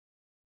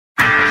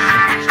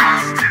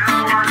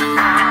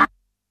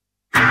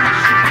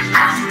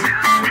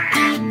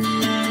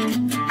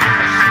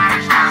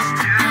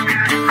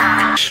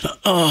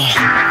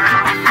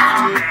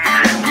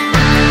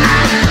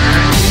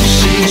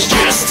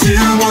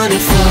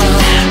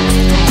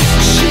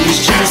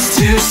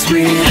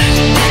sweet.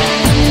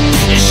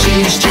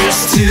 She's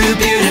just too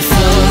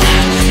beautiful,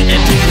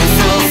 and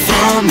beautiful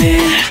for me.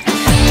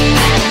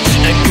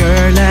 A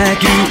girl like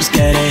you's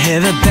gotta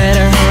have a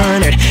better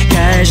 100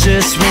 guys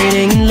just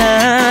waiting in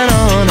line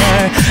on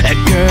her. A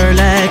girl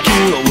like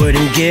you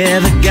wouldn't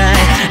give a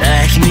guy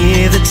like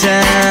me the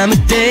time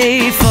of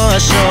day for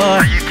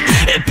sure.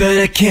 But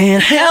I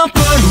can't help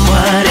but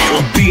what it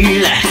will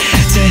be like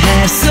to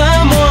have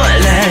someone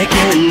like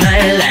you in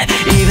my life,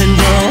 even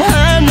though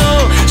I know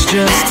it's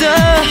just a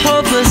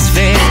hopeless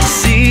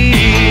fantasy.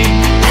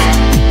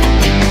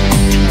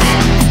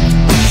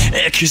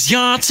 'Cause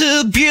you're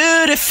too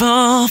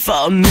beautiful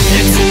for me.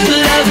 Too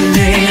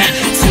lovely,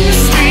 too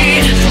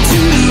sweet,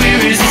 too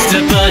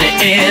irresistible to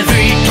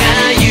every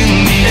guy you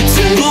meet.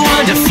 Too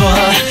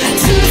wonderful,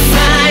 too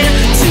fine,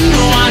 too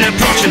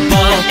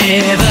unapproachable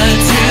ever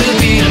to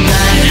be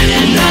mine.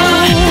 No,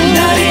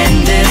 not in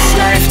this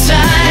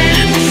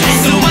lifetime.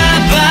 So why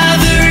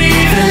bother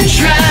even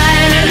trying?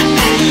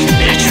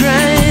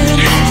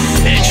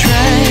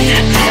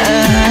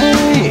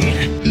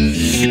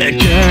 A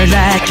girl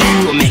like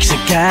you makes a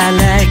guy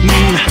like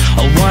me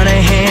wanna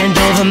hand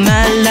over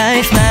my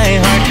life, my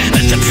heart.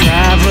 But the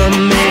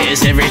problem is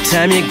every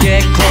time you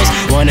get close,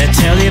 wanna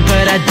tell you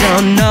but I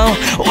don't know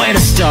where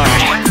to start.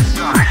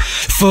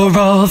 For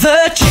all the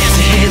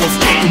chances of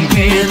getting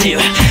with you,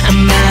 I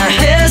might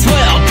as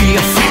well be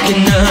a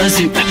freaking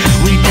zoo.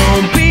 We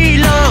don't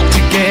belong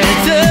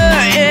together,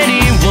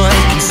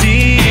 anyone can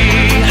see.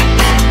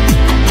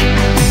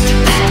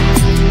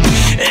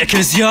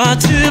 'Cause you're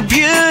too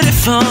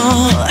beautiful,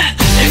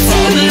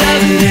 too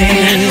lovely,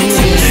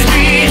 too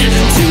sweet,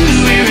 too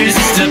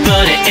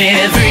irresistible to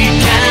every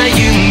guy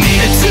you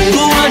meet. Too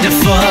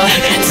wonderful,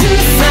 too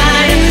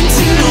fine,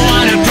 too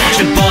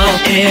unapproachable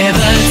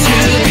ever to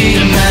be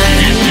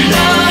mine.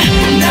 No,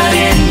 not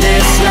in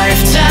this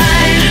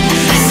lifetime.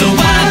 So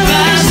why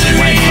bother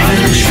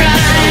even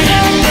trying?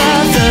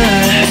 Bother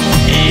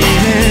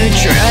even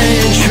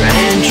trying.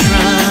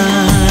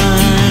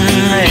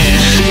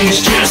 She's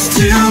just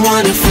too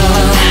wonderful.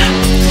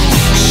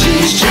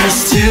 She's just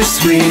too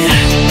sweet.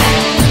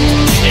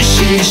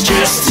 She's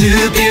just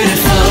too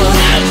beautiful,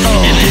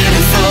 and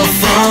beautiful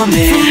for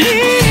me.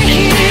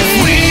 And if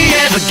we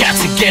ever got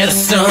together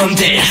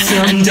someday,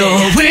 I know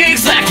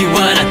exactly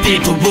what our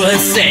people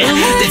would say.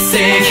 They'd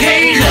say,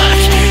 hey look,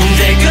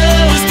 there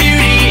goes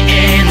Beauty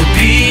and the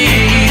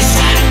Beast.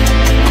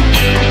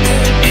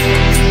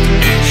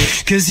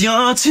 'Cause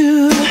you're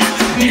too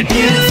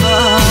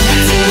beautiful,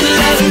 too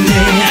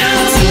lovely,